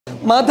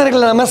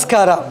ಮಾತರೆಗಳ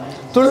ನಮಸ್ಕಾರ.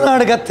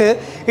 ತುಳುನಾಡು ಗತ್ತು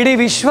ಇಡೀ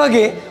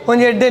ವಿಶ್ವಗೆ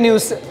ಒಂದು ಎಡ್ಡೆ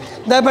ನ್ಯೂಸ್.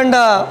 ದಯಪಂಡ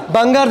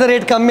ಬಂಗಾರದ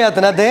ರೇಟ್ ಕಮ್ಮಿ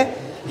ಆತನ ಅದೇ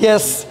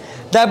ಎಸ್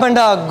ದಯಪಂಡ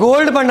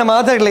ಗೋಲ್ಡ್ ಪಂಡ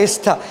ಮಾತರೆಗಳ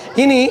ಇಷ್ಟ.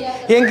 ಇನಿ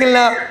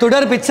ಎಂಕಿಲ್ನ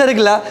ತುಡರ್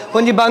ಪಿಕ್ಚರ್ಗಳ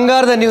ಒಂಜಿ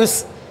ಬಂಗಾರದ ನ್ಯೂಸ್.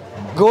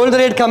 ಗೋಲ್ಡ್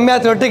ರೇಟ್ ಕಮ್ಮಿ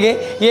ಆತ ಒಟ್ಟಿಗೆ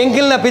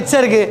ಎಂಕಿಲ್ನ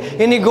ಪಿಕ್ಚರ್ಗೆ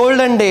ಇನಿ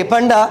ಗೋಲ್ಡನ್ ಡೇ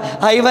ಪಂಡ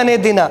 5ನೇ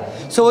ದಿನ.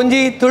 ಸೊ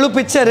ಒಂಜಿ ತುಳು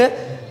ಪಿಕ್ಚರ್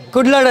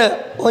ಕುಡ್ಲಾಡ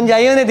ಒಂಜಿ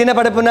 5ನೇ ದಿನ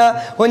ಪಡಪುನ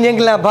ಒಂಜಿ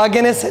ಎಂಕಿಲ್ನ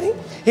ಭಾಗ್ಯನೇ ಸರಿ.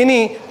 ಇನಿ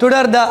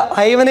ತುಡರ್ದ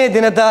 5ನೇ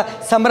ದಿನದ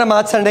ಸಂಭ್ರಮ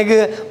ಆಚರಣೆಗೆ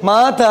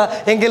ಮಾತ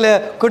ಎಂಗಿಲ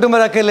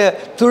ಕುಟುಂಬದಕ್ಕಲು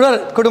ತುಡರ್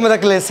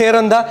ಕುಟುಂಬದಕ್ಕಲು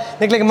ಸೇರೊಂದ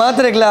ನಿಕ್ಲಿಗೆ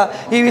ಮಾತ್ರೆಗ್ಲ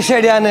ಈ ವಿಷಯ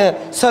ಯಾನು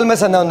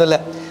ಸೊಲ್ಮೆಸ್ ಅಂದ ಒಂದಲ್ಲ.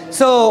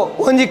 ಸೊ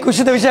ಒಂಜಿ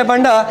ಖುಷಿದ ವಿಷಯ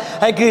ಪಂಡ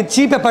ಐಕ್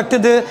ಚೀಪೆ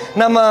ಪಟ್ಟದು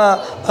ನಮ್ಮ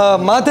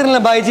ಮಾತರಿನ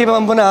ಬಾಯಿ ಚೀಪೆ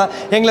ಪಂಪುನ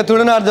ಎಂಗ್ಲ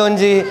ತುಳುನಾಡ್ದ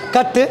ಒಂಜಿ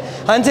ಕಟ್ಟು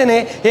ಅಂಚನೆ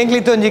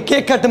ಎಂಗ್ಲಿತ್ತು ಒಂಜಿ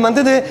ಕೇಕ್ ಕಟ್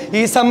ಮಂತದ್ದು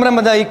ಈ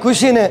ಸಂಭ್ರಮದ ಈ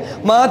ಖುಷಿನ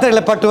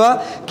ಮಾತ್ರೆಲ್ಲ ಪಟ್ಟುವ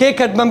ಕೇಕ್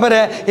ಕಟ್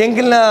ಪಂಪರೆ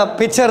ಎಂಗಿಲ್ನ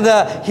ಪಿಕ್ಚರ್ದ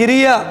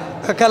ಹಿರಿಯ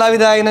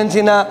ಕಲಾವಿದ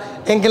ಆಯ್ನಂಚಿನ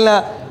ಎಂಗಿಲ್ನ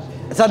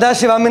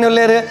ಸದಾಶಿವ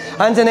ಅಮ್ಮಿನುಲ್ಲೇರು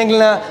ಅಂಚನೆ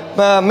ಎಂಗಿಲ್ನ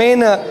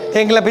ಮೇನ್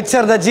ಎಂಗಿಲ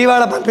ಪಿಕ್ಚರ್ದ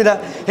ಜೀವಾಳ ಪಂಪಿದ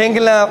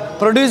ಎಂಗಿಲ್ನ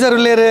ಪ್ರೊಡ್ಯೂಸರ್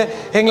ಉಲ್ಲೇರು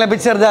ಎಂಗಿಲ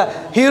ಪಿಕ್ಚರ್ದ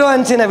ಹೀರೋ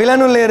ಅಂಚಿನ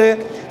ವಿಲನ್ ಉಲ್ಲೇರು.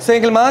 ಸೊ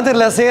ಎಂಗಿಲ್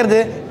ಮಾತಿರಲ್ಲ ಸೇರ್ದು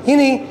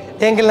ಇನಿ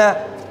ಎಂಗಿಲ್ನ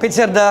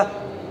ಪಿಕ್ಚರ್ದ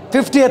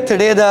 50th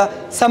ಡೇದ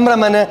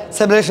ಸಂಭ್ರಮನ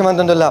celebration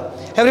ಅಂತಂದಿಲ್ಲ.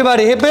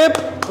 Everybody hip hip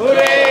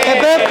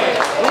hip hip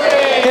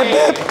hip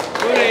hip.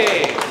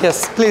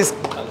 Yes please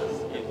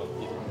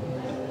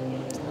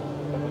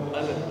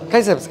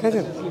ಕೈ ಸರ್ ಕೈ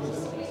sir.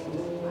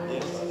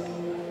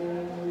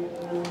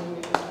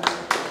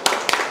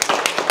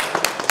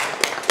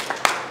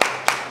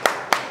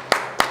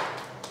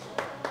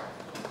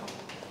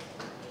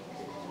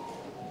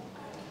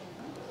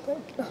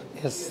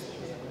 Yes.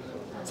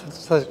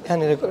 Sir, can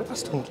you record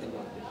first one?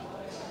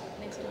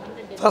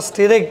 First,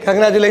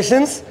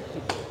 congratulations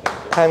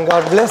and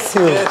God bless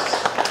you. Yes.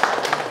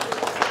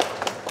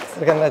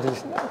 Sir,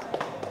 congratulations.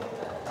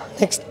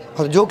 Next,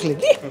 or joke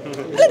like.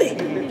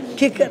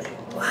 Kick it.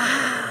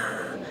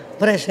 Wow.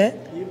 Fresh, eh?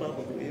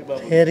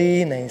 Very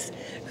nice.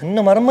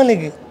 Anna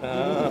marmalig.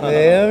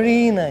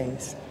 Very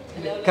nice.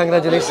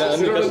 Congratulations.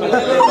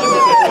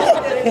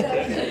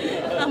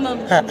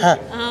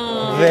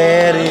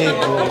 Very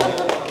good.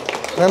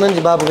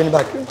 ನಾನೊಂದು ಬಾಬು ಬನ್ನಿ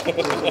ಬಾಕಿ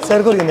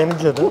sir ಕೊಡಿ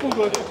ನೆನಪಿಲ್ಲದು.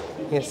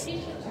 S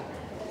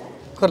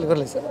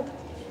ಕೊರಲಿ sir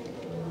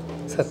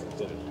sir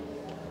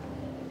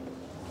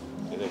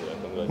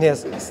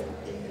S S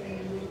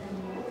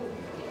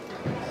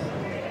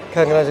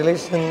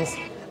congratulations.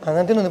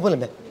 ಅದಂತೇನೊಂದು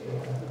ಬೋಲೆ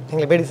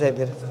ಹಿಂಗೆ ಬೇಡಿ ಸಾಹೇಬ್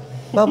ಬೇರೆ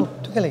ಬಾಬು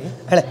ತುಕಲಿಗೆ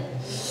ಹಳೆ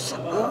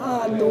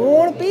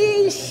ನೋಡ್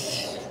piece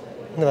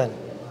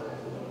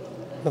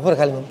ಪೂರ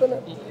ಖಾಲಿ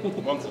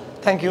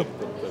ಥ್ಯಾಂಕ್ ಯು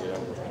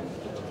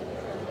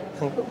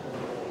ಥ್ಯಾಂಕ್ ಯು.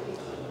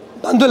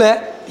 ಬಂಧುಲೆ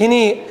ಇನಿ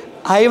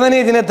 5ನೇ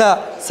ದಿನದ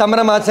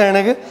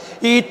ಸಂಭ್ರಮಾಚರಣೆಗೆ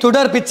ಈ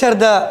ತುಡರ್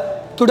ಪಿಕ್ಚರ್ದ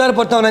ತುಡರ್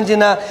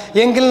ಪೊತ್ತವನಂಚಿನ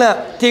ಎಂಗಿಲ್ನ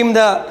ಟೀಮ್ದ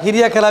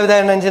ಹಿರಿಯ ಕಲಾವಿದ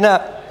ನಂಚಿನ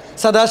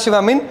ಸದಾಶಿವ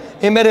ಮೀನ್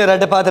ಎಮ್ಮೆರೆ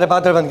ರಡ್ಡ ಪಾತ್ರ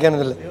ಬಂದು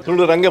ಕೇಳೋದಿಲ್ಲ.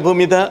 ತುಳು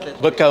ರಂಗಭೂಮಿದ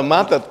ಬೊಕ್ಕ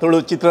ಮಾತ ತುಳು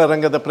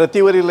ಚಿತ್ರರಂಗದ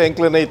ಪ್ರತಿವರಿಲ್ಲ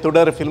ಎಂಕ್ಲನ ಈ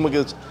ತುಡರ್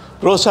ಫಿಲ್ಮ್ಗೆ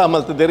ಪ್ರೋತ್ಸಾಹ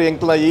ಮಲ್ತಿದ್ದೇವೆ.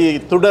 ಎಂಕ್ಲ ಈ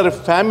ತುಡರ್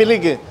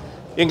ಫ್ಯಾಮಿಲಿಗೆ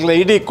ಎಂಕ್ಲ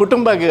ಇಡೀ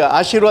ಕುಟುಂಬಗೆ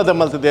ಆಶೀರ್ವಾದ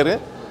ಮಲ್ತಿದ್ದೇವೆ.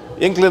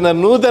 ಎಂಕ್ಲನ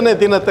ನೂತನ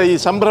ದಿನದ ಈ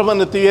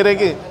ಸಂಭ್ರಮನ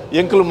ತುಯರೆಗೆ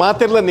ಎಂಕ್ಲು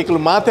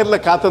ಮಾತೆರ್ಲ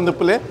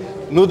ಕಾತಂದುಪ್ಪಲೆ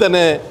ನೂತನ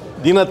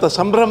ದಿನದ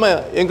ಸಂಭ್ರಮ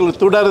ಎಂಕ್ಲು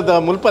ತುಡಾರದ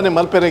ಮುಲ್ಪನೆ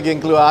ಮಲ್ಪೆರೆಗೆ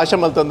ಎಂಕ್ಲು ಆಶೆ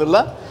ಮಲ್ತಂದಿಲ್ಲ.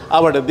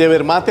 ಅವಡ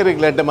ದೇವರ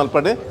ಮಾತೆರೆಗೆ ಎಡ್ಡೆ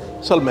ಮಲ್ಪಡೆ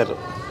ಸೊಲ್ಮೇರು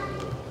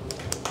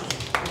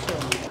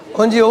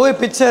ಒಂಜಿ ಓವೇ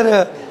ಪಿಕ್ಚರ್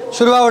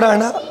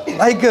ಶುರುವಾವಡಾಂಡ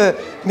ಐಕ್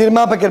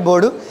ನಿರ್ಮಾಪಕರ್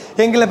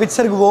ಎಂಗಿಲ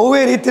ಪಿಕ್ಚರ್ಗೆ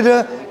ಓವೇ ರೀತಿ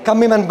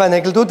ಕಮ್ಮಿ ಮನ್ಪಾನೆ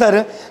ಎಂಕ್ಲು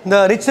ತೂತಾರೆ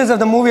the richness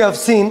of the movie of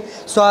scene.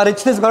 So ಆ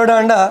ರಿಚ್ನೆಸ್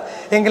ಬರೋಡಾಂಡ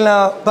ಎಂಗಿಲ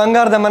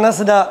ಬಂಗಾರದ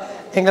ಮನಸ್ಸದ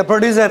ಎಂಗ್ಲ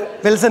ಪ್ರೊಡ್ಯೂಸರ್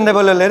ವಿಲ್ಸನ್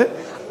ರೆಬಲ್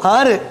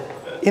ಆರು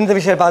ಇಂಥ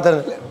ವಿಷಯ ಪಾತ್ರ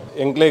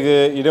ಎಂಕ್ಲೆಗೆ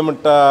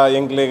ಇಡಮಟ್ಟ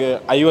ಎಂಕ್ಲೆಗೆ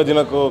 5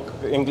 ದಿನಕ್ಕೂ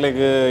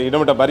ಎಂಕ್ಲೆಗೆ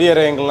ಇಡಮಟ್ಟ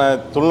ಬರಿಯರೆ ಎಂಕ್ಲ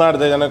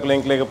ತುಳುನಾಡದ ಜನಕ್ಕೂ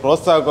ಎಂಕ್ಲೆಗೆ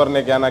ಪ್ರೋತ್ಸಾಹ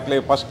ಕೊರನೆಗೆ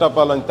ಅಕ್ಲೆಗೆ ಫಸ್ಟ್ ಆಫ್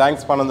ಆಲ್ ಒಂದು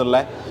ಥ್ಯಾಂಕ್ಸ್ ಪಣಂದಿಲ್ಲ.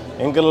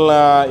 ಎಂಕಲ್ನ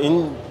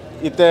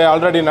ಇತ್ತೆ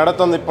ಆಲ್ರೆಡಿ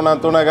ನಡತಂದು ಇಪ್ಪಣ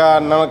ತುಣಗ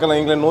ನಮಕಲ್ಲ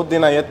ಎಂಕ್ಲೆ 100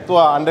 ದಿನ ಎತ್ತುವ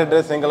 100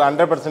 ಡೇಸ್ ಎಂಕಲ್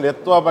 100%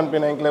 ಎತ್ತುವ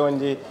ಪನ್ಪಿನ ಎಂಕ್ಲೆ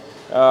ಒಂಜಿ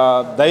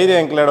ಧೈರ್ಯ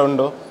ಎಂಕ್ಲೆಡ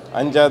ಉಂಡು.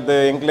 ಅಂಚಾದ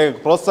ಎಂಕ್ಲೆಗೆ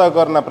ಪ್ರೋತ್ಸಾಹ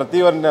ಕೊರನ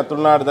ಪ್ರತಿವರ್ಣ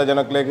ತುಳುನಾಡದ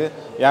ಜನಕ್ಲೆಗೆ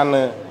ಯಾನ್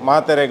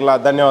ಮಾತೆರೆಗ್ಲ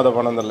ಧನ್ಯವಾದ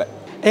ಪಣಂದಿಲ್ಲ.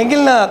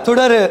 ಎಂಗಿಲ್ನ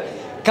ತುಡರ್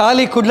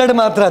ಖಾಲಿ ಕುಡ್ಲಡ್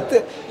ಮಾತ್ರ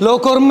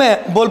ಲೋಕೊರ್ಮೆ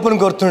ಬೋಲ್ಪುನ್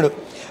ಕೊರ್ತುಂಡು.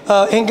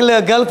 ಎಂಕಿಲ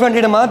ಗರ್ಲ್ ಫ್ರೆಂಡ್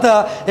ಇಡ ಮಾತ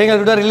ಎಂಗಿಲ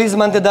ತುಡರ್ ರಿಲೀಸ್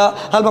ಮಂತಿದ್ದ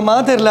ಅಲ್ಪ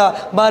ಮಾತಿರ್ಲ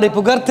ಬಾರಿ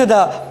ಪುಗರ್ತದ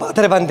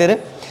ಪಾತ್ರೆ ಬಂತೇನೆ.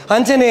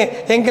 ಅಂಚನೆ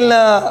ಎಂಕಿಲ್ನ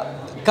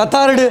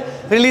ಕತಾರ್ಡ್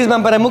ರಿಲೀಸ್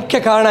ಮಂಪರ ಮುಖ್ಯ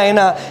ಕಾರಣ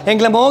ಏನ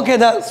ಎಂಗಿಲ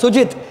ಮೋಕೆದ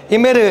ಸುಜಿತ್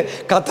ಇಮೇರು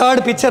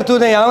ಕತಾರ್ಡ್ ಪಿಕ್ಚರ್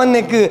ತೂದ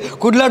ಯಾವನ್ನೆಕ್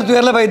ಕುಡ್ಲಾಡ್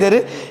ತೂಯರ್ಲ ಬೈದೇರು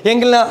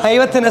ಎಂಗಿಲ್ನ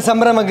 50ನೇ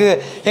ಸಂಭ್ರಮಗ್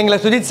ಎಂಗಿಲ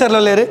ಸುಜಿತ್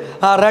ಸರ್ಲೊಲ್ಲೇರು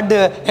ಆ ರಡ್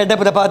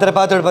ಎಡ್ಡಪದ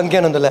ಪಾತ್ರ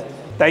ಬಂದ್ಕೇನೊಂದಿಲ್ಲ.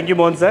 Thank you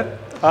Mohan sir.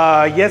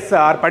 S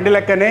R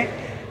ಪಂಡಿಲಕ್ಕನೆ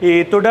ಈ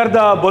ತುಡರ್ದ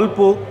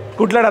ಬೊಲ್ಪು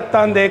ಕುಡ್ಲಡ್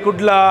ಹತ್ತಂದೆ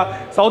ಕುಡ್ಲ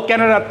ಸೌತ್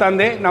ಕೆನಡಾ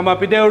ಹತ್ತಂದೆ ನಮ್ಮ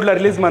ಪಿದೇವುಡ್ಲ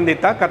ರಿಲೀಸ್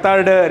ಮಂದಿತ್ತ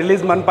ಕತಾರ್ಡ್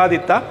ರಿಲೀಸ್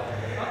ಮನ್ಪಾದಿತ್ತ.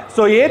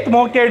 ಸೊ ಏತ್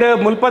ಮೋಕೆಡ್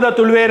ಮುಲ್ಪದ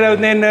ತುಳುವೇರು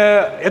ನೇನು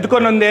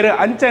ಎದ್ಕೊಂಡೊಂದೇರು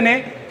ಅಂಚನೆ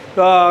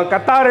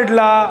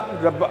ಕತಾರ್ಡ್ಲ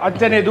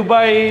ಅಂಚನೆ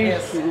ದುಬೈ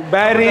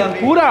ಬ್ಯಾರಿನ್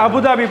ಪೂರ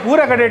ಅಬುದಾಬಿ ಪೂರ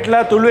ಕಡೆ ಇಟ್ಲ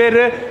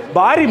ತುಳುವೇರು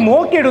ಬಾರಿ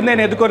ಮೋಕೆಡ್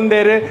ನೇನು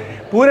ಎದ್ಕೊಂಡೇರು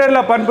ಪೂರೆಲ್ಲ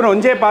ಪನ್ಪುನ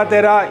ಒಂಜೇ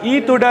ಪಾತೆರ ಈ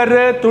ತುಡರ್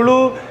ತುಳು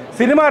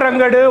ಸಿನಿಮಾ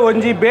ರಂಗಡ್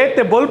ಒಂಜಿ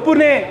ಬೇತೆ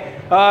ಬೊಲ್ಪುನೇ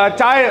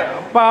ಚಾಯ್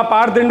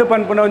ಪಾರ್ದಿಂಡು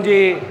ಪನ್ಪುನ ಒಂಜಿ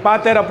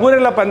ಪಾತೆರ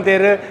ಪೂರೆಲ್ಲ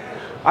ಪಂತೇರು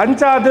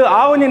ಅಂಚ ಅದು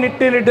ಆ ಒಂಜಿ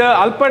ನಿಟ್ಟಿನಿಟ್ಟು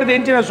ಅಲ್ಪಡ್ದು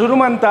ಎಂಚಿನ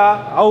ಶುರುಮಂತ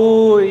ಅವು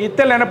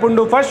ಇತ್ತೆಲ್ಲ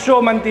ನೆನಪುಂಡು ಫಸ್ಟ್ ಶೋ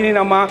ಮಂತೀನಿ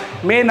ನಮ್ಮ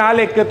ಮೇ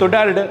 4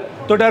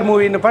 ತುಡರ್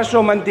ಮೂವಿನ ಫಸ್ಟ್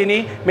ಶೋ ಮಂತೀನಿ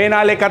ಮೇ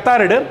 4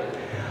 ಕತಾರ್ಡ್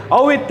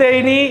ಅವು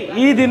ಇತ್ತೇನಿ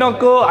ಈ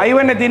ದಿನಕ್ಕೂ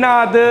 5ನೇ ದಿನ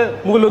ಅದು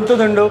ಮುಗುಲು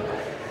ಉಂತುದುಂಡು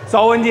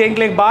ಸೊ ಒಂಜಿ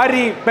ಎಂಕ್ಲೆಗ್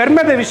ಭಾರಿ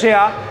ಪೆರ್ಮೆದ ವಿಷಯ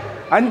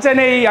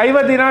ಅಂಚನೆ ಈ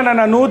 50 ದಿನ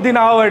ನನ್ನ 100 ದಿನ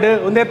ಆವಡ್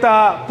ಒಂದೆತ್ತ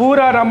ಪೂರ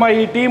ನಮ್ಮ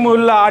ಈ ಟೀಮ್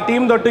ಉಲ್ಲ ಆ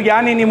ಟೀಮ್ ದೊಟ್ಟು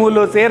ಯಾನಿ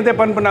ಮೂಲು ಸೇರ್ದೆ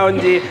ಪನ್ಪುನ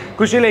ಒಂಜಿ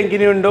ಖುಷಿಲ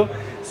ಎಂಕಿನಿ ಉಂಡು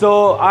ಸೊ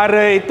ಆರ್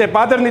ಇತ್ತೆ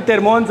ಪಾತ್ರ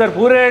ನಿತ್ತೇರು ಮೋಹನ್ ಸರ್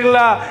ಪೂರೆಗ್ಲ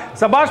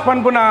ಸಭಾಷ್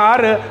ಪನ್ಪುನ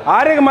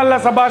ಆರೆಗೆ ಮಲ್ಲ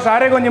ಸಭಾಷ್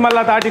ಆರೆಗೆ ಒಂಜಿ ಮಲ್ಲ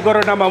ತಾಟಿ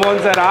ಕೊರೋ ನಮ್ಮ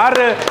ಮೋಹನ್ ಸರ್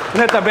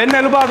ಒಂದೆತ್ತ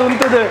ಬೆನ್ನೆಲುಬಾದು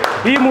ಉಂಟದು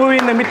ಈ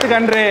ಮೂವಿಯಿಂದ ಮಿತ್ತು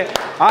ಕಂಡ್ರೆ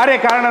ಆರೇ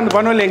ಕಾರಣ ಅಂತ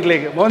ಪನೋಲಿ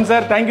ಎಂಕ್ಲೆಗೆ Mohan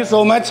sir thank you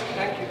so much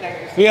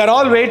we are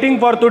all waiting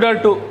for ತುಡರ್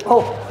 2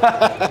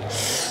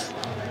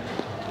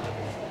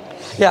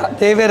 ಯಾ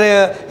ದೇವೇರು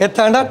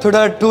ಎತ್ತಾಂಡ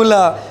ತುಡರ್ 2ಲ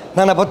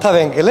ನನ್ನ ಬೊತ್ತವೆ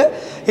ಎಂಕಿಲ್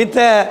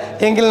ಇತ್ತೆ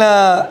ಎಂಕಿಲ್ನ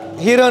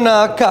ಹೀರೋನ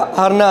ಅಕ್ಕ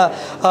ಅವ್ರನ್ನ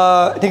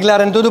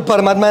ನಿಗ್ಲಾರನ್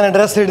ತುದುಪ್ಪರ್ ಮದ್ಮಾನ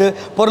ಡ್ರೆಸ್ ಇಡು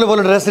ಪೊರ್ಲು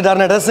ಡ್ರೆಸ್ ಇಡು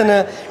ಅವ್ರನ್ನ ಡ್ರೆಸ್ಸನ್ನು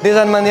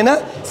ಡಿಸೈನ್ ಮಂದಿನ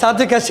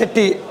ಸಾತ್ವಿಕ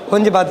ಶೆಟ್ಟಿ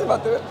ಒಂಜಿ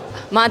ಪಾತ್ರ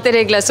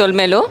ಮಾತೆರೆಗ್ಲ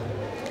ಸೊಲ್ಮೇಲು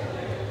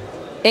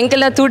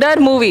ಎಂಕಲ್ನ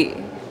ತುಡರ್ ಮೂವಿ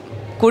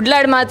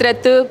ಕುಡ್ಲಾಡ್ ಮಾತ್ರ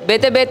ಎತ್ತು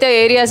ಬೇತೆ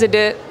ಏರಿಯಾಸ್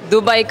ಇಡು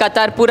ದುಬೈ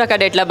ಕತಾರ್ ಪೂರ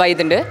ಕಡೆ ಎಟ್ಲ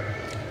ಬೈದುಂಡು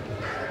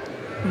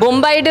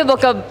ಬೊಂಬೈಡು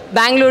ಬೊಕ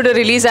ಬ್ಯಾಂಗ್ಳೂರು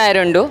ರಿಲೀಸ್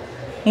ಆಯರುಂಡು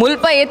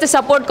ಮುಲ್ಪ ಏತು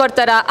ಸಪೋರ್ಟ್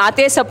ಕೊಡ್ತಾರ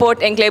ಆತೇ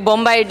ಸಪೋರ್ಟ್ ಎಂಕ್ಲೆ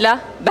ಬೊಂಬೈಡ್ಲ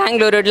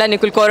ಬ್ಯಾಂಗ್ಳೂರುಡ್ಲ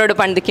ನಿಕುಲ್ ಕೋರೋಡು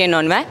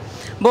ಪಂಡಕೇನೋನ್ವೆ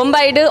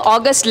ಬೊಂಬೈಡು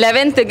ಆಗಸ್ಟ್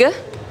 11ಗೆ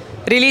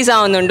ರಿಲೀಸ್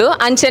ಆವೊಂದುಂಡು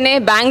ಅಂಚನೆ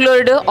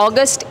ಬ್ಯಾಂಗ್ಳೂರ್ಡು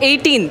ಆಗಸ್ಟ್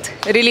 18th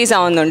ರಿಲೀಸ್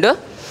ಆವೊಂದುಂಡು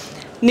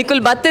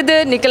ನಿಕುಲ್ ಬತ್ತದು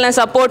ನಿಕಲ್ನ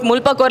ಸಪೋರ್ಟ್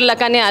ಮುಲ್ಪ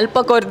ಕೊರ್ಲಕನೆ ಅಲ್ಪ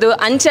ಕೊರ್ದು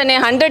ಅಂಚನೆ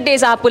 100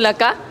 days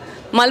ಆಪುಲಕ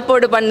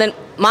ಮಲ್ಪೋಡು ಪಂಡ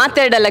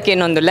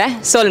ಮಾತಾಡಲಕ್ಕೇನೊಂದುಲ್ಲೆ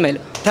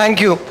ಸೋಲ್ಮೇಲು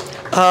ಥ್ಯಾಂಕ್ ಯು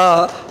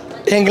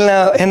ಎಂಗ್ಲ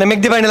ಎನ್ನ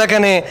ಮಿಗ್ದಿ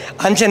ಬಂಡಿಲಕನೆ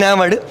ಅಂಚನೆ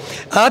ಆಮಡು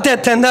ಆತ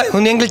ಎತ್ತಂದ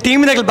ಒಂದು ಎಂಗ್ಲ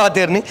ಟೀಮಿನಕಲ್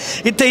ಪಾತೇರ್ನಿ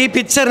ಇತ್ತ ಈ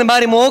ಪಿಕ್ಚರ್ನ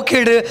ಬಾರಿ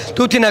ಮೋಕೆಡು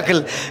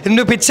ತೂತಿನಕಲ್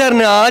ಇಂದು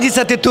ಪಿಕ್ಚರ್ನ ಆದಿ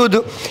ಸತಿ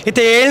ತೂದು ಇತ್ತ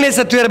 7ನೇ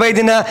ಸತ್ವೇರ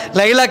ಬೈದಿನ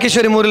ಲೈಲಾ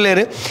ಕಿಶೋರಿ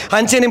ಮೂರಲ್ಲೇರು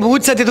ಅಂಚನೆ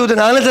ಬೂತ್ ಸತಿ ತೂದು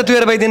 4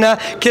 ಸತ್ವೇರ ಬೈದಿನ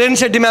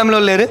ಕಿರಣ್ ಶೆಟ್ಟಿ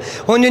ಮ್ಯಾಮ್ಲೊಲ್ಲೇರು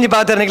ಒಂಜೊಂಜಿ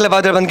ಪಾತ್ರ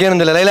ಪಾತ್ರ ಬಂದು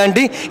ಕೇಳೊಂದಿಲ್ಲ ಲೈಲಾ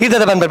ಆಂಟಿ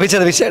ಇದರ ಬಂದ್ಬಾರ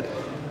ಪಿಕ್ಚರ್ ವಿಷಯ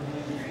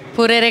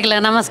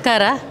ಪೂರೇರೆಗ್ಲ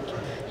ನಮಸ್ಕಾರ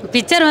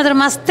ಪಿಕ್ಚರ್ ಮಾತ್ರ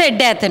ಮಸ್ತ್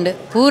ಎಡ್ಡೆ ಆತಂಡು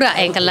ಪೂರ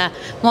ಎಂಕಲ್ಲ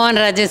ಮೋಹನ್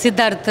ರಾಜ್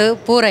ಸಿದ್ಧಾರ್ಥ್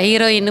ಪೂರ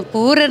ಹೀರೋಯಿನ್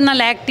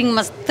ಪೂರನಲ್ಲಿ ಆ್ಯಕ್ಟಿಂಗ್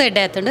ಮಸ್ತ್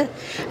ಎಡ್ಡೆ ಆತಂಡು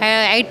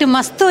ಐಟ್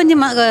ಮಸ್ತ್ ಒಂಜಿ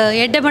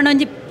ಎಡ್ಡೆ ಬಣ್ಣ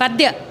ಒಂಜಿ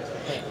ಪದ್ಯ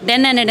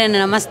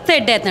ಡೆನ್ನ ಮಸ್ತ್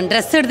ಎಡ್ಡೆ ಆತಂಡು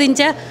ಡ್ರೆಸ್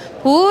ಹಿಡ್ದಿಂಚ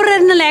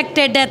ಪೂರನಲ್ಲಿ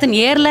ಆ್ಯಕ್ಟ್ ಎಡ್ಡೆ ಆತನು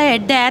ಏರ್ಲ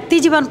ಎಡ್ಡೆ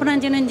ಆತೀಜಿ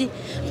ಪನ್ಪುನಂಚಿನೊಂಜಿ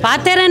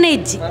ಪಾತೆರನೇ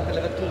ಇಜ್ಜಿ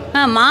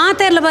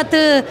ಮಾತೆರ್ಲ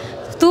ಬತ್ತು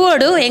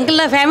ತೂವಡು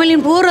ಎಂಕಲ್ಲ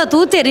ಫ್ಯಾಮಿಲಿನ ಪೂರ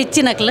ತೂತೇರು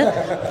ಇಚ್ಚಿನಕ್ಲು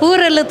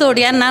ಪೂರೆಲ್ಲ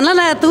ತೋಡು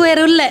ನನ್ನಲ್ಲ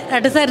ತೂವೇರು ಉಲ್ಲೆ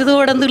ಅಡು ಸಾರಿ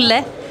ತೂವಡೊಂದು ಉಲ್ಲೆ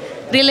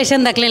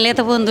ರಿಲೇಷನ್ ದಾಖಲೆ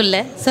ಲೇತ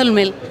ಬಂದುಲ್ಲೆ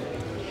ಸೊಲ್ಮೇಲ್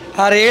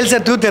 6-7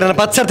 ಸರ್ ತೂತೀರ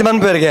 10 ಸರ್ತಿ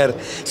ಬಂದ್ಪೇರಿಗೆ ಯಾರು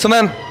ಸೊ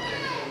ಮ್ಯಾಮ್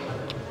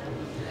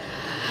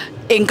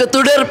ಎಂಕ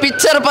ತುಡರ್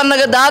ಪಿಕ್ಚರ್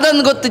ಪನ್ನಗ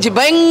ದಾದಂದು ಗೊತ್ತುಜಿ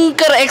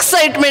ಭಯಂಕರ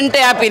ಎಕ್ಸೈಟ್ಮೆಂಟೇ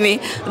ಆಪಿನಿ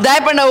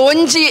ದಾಯಪಂಡ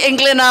ಒಂಜಿ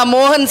ಎಂಕ್ಲೆನ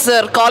ಮೋಹನ್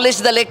ಸರ್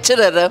ಕಾಲೇಜ್ದ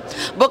ಲೆಕ್ಚರರ್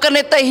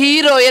ಬೊಕನೆತ್ತ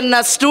ಹೀರೋ ಎನ್ನ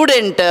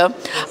ಸ್ಟೂಡೆಂಟ್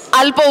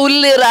ಅಲ್ಪ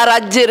ಉಲ್ಲೇರ್ ಆರ್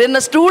ಅಜ್ಜೇರ್ ಎನ್ನ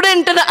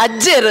ಸ್ಟೂಡೆಂಟ್ನ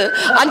ಅಜ್ಜೇರ್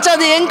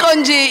ಅಂಚದು ಎಂಕ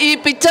ಒಂಜಿ ಈ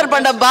ಪಿಕ್ಚರ್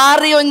ಪಂಡ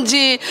ಬಾರಿ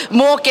ಒಂಜಿ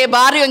ಮೋಕೆ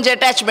ಬಾರಿ ಒಂಜಿ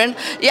ಅಟ್ಯಾಚ್ಮೆಂಟ್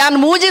ಯಾನ್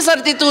ಮೂಜಿ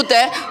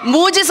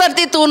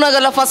ಸರ್ತಿ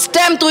ತೂನಗಲ್ಲ first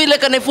time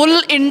ತೂಯ್ಲಕನೆ full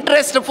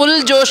interest full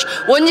ಜೋಶ್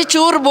ಒಂಜಿ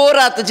ಚೂರು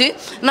ಬೋರ್ ಆತುಜಿ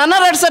ನನ್ನ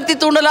 2 ಸರ್ತಿ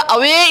ತೂಂಡಲ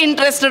ಅವೇ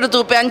ಇಂಟ್ರೆಸ್ಟೆಡ್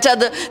ತೂಪೆ ಅಂಚದ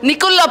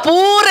ನಿಕುಲ್ಲ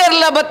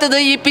ಪೂರೆಲ್ಲ ಬತ್ತದ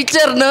ಈ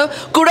ಪಿಕ್ಚರ್ನ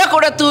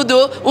ಕುಡ ತೂದು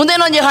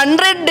ಒಂದೇನೊಂಜಿ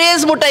 100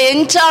 days ಮುಟ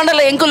ಎಂಚಾಂಡಲ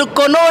ಎಂಕುಲು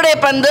ಕೊನೋಡೆ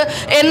ಪಂದ್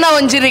ಎನ್ನ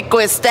ಒಂಜಿ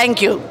ರಿಕ್ವೆಸ್ಟ್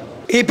ಥ್ಯಾಂಕ್ ಯು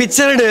ಈ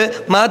ಪಿಕ್ಚರ್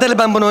ಮಾತಲ್ಲ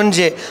ಪಂಪನ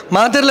ಒಂಜೆ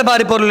ಮಾತರ್ಲ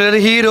ಬಾರಿ ಪೊರ್ಲು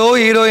ಹೀರೋ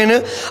ಹೀರೋಯಿನ್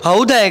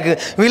ಹೌದಾಯಕ್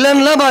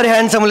ವಿಲನ್ಲ ಬಾರಿ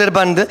ಹ್ಯಾಂಡ್ಸಮ್ ಉಳ್ಳೇರು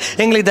ಬಂದು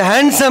ಎಂಗ್ಲಿದ್ದ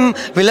ಹ್ಯಾಂಡ್ಸಮ್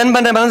ವಿಲನ್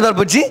ಬಂದ ಬಂದು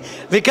ಬರ್ಬುಜ್ಜಿ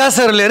ವಿಕಾಸ್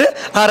ಅವರುಳ್ಳೇರು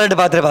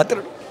 6 ಪಾತ್ರ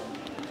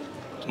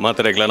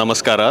ಮಾತರೆಗ್ಲ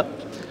ನಮಸ್ಕಾರ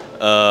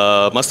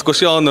ಮಸ್ತ್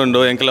ಖುಷಿ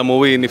ಆವೊಂದುಂಡು ಎಂಕಲ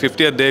ಮೂವಿ ಇನ್ನು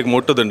 50th ಡೇಗೆ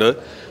ಮುಟ್ಟುದುಂಡು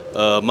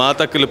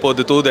ಮಾತಕ್ಕಲು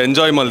ಪೋದು ತೂದು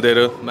ಎಂಜಾಯ್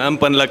ಮಲ್ದೇರು ಮ್ಯಾಮ್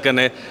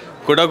ಪನ್ಲಕ್ಕನೆ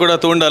ಕುಡ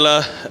ತೂಂಡಲ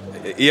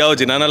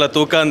ಯಾವಜಿ ನಾನೆಲ್ಲ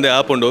ತೂಕಂದೆ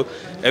ಆಪುಂಡು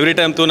ಎವ್ರಿ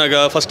ಟೈಮ್ ತೂನಾಗ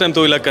ಫಸ್ಟ್ ಟೈಮ್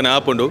ತೂಯ್ಲಕ್ಕನೆ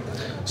ಆಪುಂಡು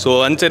ಸೊ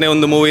ಅಂಚನೆ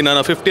ಒಂದು ಮೂವಿ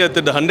ನಾನು 50th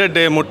 100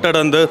 day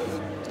ಮುಟ್ಟಡಂದು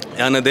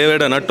ಯಾನ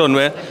ದೇವೇಡ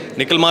ನಟ್ಟೊನ್ವೆ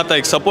ನಿಖಿಲ್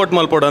ಮಾತಾಯಿಗೆ ಸಪೋರ್ಟ್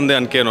ಮಲ್ಪೊಡಂದೆ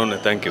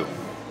ಅನ್ಕೇನೋನ್ವೆ ಥ್ಯಾಂಕ್ ಯು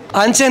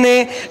ಅಂಚನೆ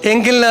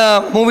ಎಂಕಿಲ್ನ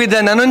ಮೂವಿದ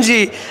ನನೊಂಜಿ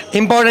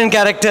ಇಂಪಾರ್ಟೆಂಟ್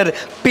ಕ್ಯಾರೆಕ್ಟರ್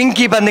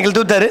ಪಿಂಕಿ ಬಂದಿಗಳು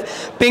ತೂತಾರೆ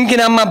ಪಿಂಕಿ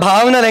ನಮ್ಮ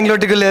ಭಾವನ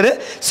ಎಂಗ್ಲೊಟ್ಟಿಗುಲ್ಲೇರು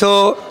ಸೊ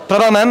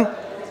ಪ್ರಭಾ ಮ್ಯಾಮ್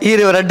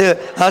ಈರು ರಡ್ಡು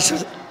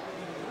ಆಶ್ವಾಸ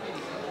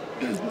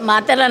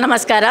ಮಾತೆಲ್ಲ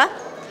ನಮಸ್ಕಾರ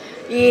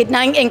ಈ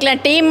ನಂಗೆ ಎಂಕ್ಲ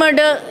ಟೀಮ್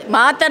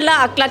ಮಾತೆಲ್ಲ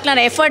ಅಕ್ಲಕ್ಲ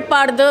ಎಫರ್ಟ್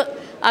ಪಾಡ್ದು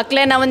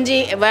ಅಕ್ಲೇನ ಒಂಜಿ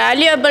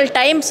ವ್ಯಾಲ್ಯೂಯಬಲ್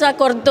ಟೈಮ್ಸ್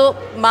ಕೊರ್ದು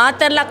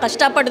ಮಾತೆಲ್ಲ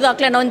ಕಷ್ಟಪಡ್ದು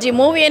ಅಕ್ಲೇನ ಒಂಜಿ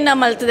ಮೂವಿಯನ್ನು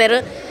ಮಲ್ತಿದ್ದೇರು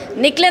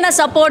ನಿಕ್ಲೆನ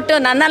ಸಪೋರ್ಟ್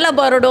ನನ್ನೆಲ್ಲ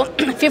ಬರೋಡು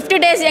 50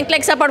 days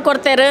ಎಂಕ್ಲೆಗೆ ಸಪೋರ್ಟ್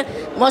ಕೊಡ್ತೇರು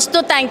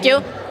ಮಸ್ತು ಥ್ಯಾಂಕ್ ಯು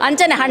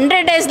ಅಂಚನೆ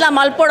 100 daysಲ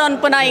ಮಲ್ಪೋಡು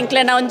ಅನ್ಪುನ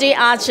ಎಂಕ್ಲೆನ ಒಂಜಿ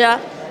ಆಶಾ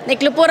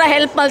ನಿಕ್ಲು ಪೂರ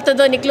ಹೆಲ್ಪ್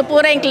ಮಲ್ತದು ನಿಕ್ಲು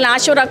ಪೂರ ಎಂಕ್ಲಿನ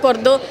ಆಶೀರ್ವಾದ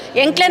ಕೊರ್ದು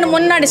ಎಂಕ್ಲೆನ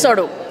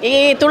ಮುನ್ನಡೆಸೋಡು ಈ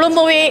ತುಳು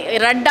ಮೂವಿ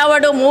ರಡ್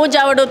ಅವಡು ಮೂಜ್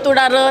ಅವಡು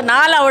ತುಡರ್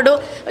 4 ಅವಡು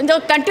ಒಂದು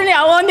ಕಂಟಿನ್ಯೂ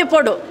ಅವೊಂದು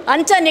ಪೋಡು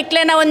ಅಂಚ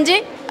ನಿಕ್ಲೆನ ಒಂಜಿ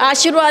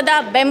ಆಶೀರ್ವಾದ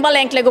ಬೆಂಬಲ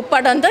ಎಂಕ್ಲೆ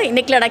ಗುಪ್ಪಾಡು ಅಂತ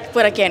ನಿಕ್ಲೆಡಕ್ಕೆ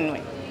ಪೂರಕ್ಕೆ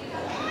ಎನ್ವೆ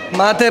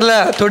ಮಾತೆಲ್ಲ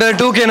ತುಡರ್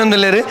 2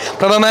 ಕೇನೊಂದುಲ್ಲೇರು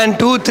ಪ್ರಭಾ ಮ್ಯಾನ್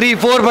 2 3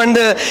 4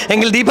 ಬಂದು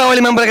ಎಂಗ್ಲ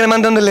ದೀಪಾವಳಿ ಮೆಂಬರ್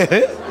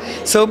ಮಂದೊಂದುಲ್ಲೇರು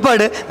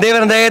ಸೂಪರ್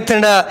ದೇವರ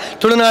ದಯತ್ತಂಡ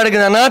ತುಳುನಾಡಿಗೆ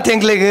ನನ್ನಾತ್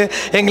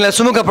ಎಂಗ್ಲ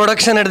ಸುಮುಖ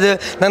ಪ್ರೊಡಕ್ಷನ್ ಹಿಡಿದು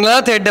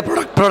ನನ್ನಾತ್ ಎಡ್ಡೆ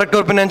ಪ್ರಾಡಕ್ಟ್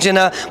ಒರ್ಪಿನಂಚಿನ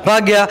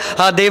ಭಾಗ್ಯ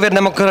ಆ ದೇವರ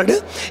ನಮ್ಮ ಕೊರಡು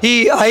ಈ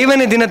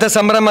 5ನೇ ದಿನದ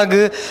ಸಂಭ್ರಮಗ್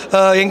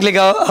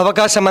ಎಂಗ್ಲಿಗೆ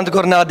ಅವಕಾಶ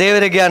ಮಂತ್ಕೊರ್ನ ಆ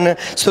ದೇವರಿಗೆ ಯಾನ್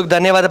ಸುಖ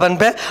ಧನ್ಯವಾದ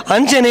ಪನ್ಪೆ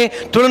ಅಂಚನೆ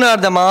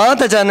ತುಳುನಾಡ್ದ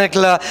ಮಾತ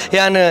ಜನಕ್ಲ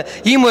ಯಾನ್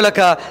ಈ ಮೂಲಕ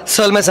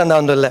ಸೊಲ್ಮೆ ಸಂದ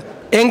ಒಂದುಲ್ಲೆ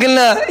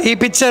ಎಂಗ್ಲನ ಈ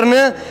ಪಿಕ್ಚರ್ನ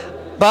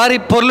ಭಾರಿ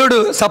ಪೊರ್ಲುಡು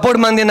ಸಪೋರ್ಟ್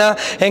ಮಂದಿನ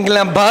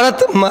ಎಂಗ್ಲ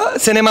ಭಾರತ್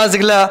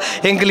ಸಿನಿಮಾಸ್ಗಳ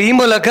ಎಂಗ್ಲ ಈ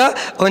ಮೂಲಕ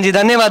ಒಂಜಿ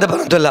ಧನ್ಯವಾದ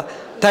ಪನ್ನುತ್ತಲ್ಲ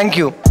ಥ್ಯಾಂಕ್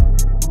ಯು.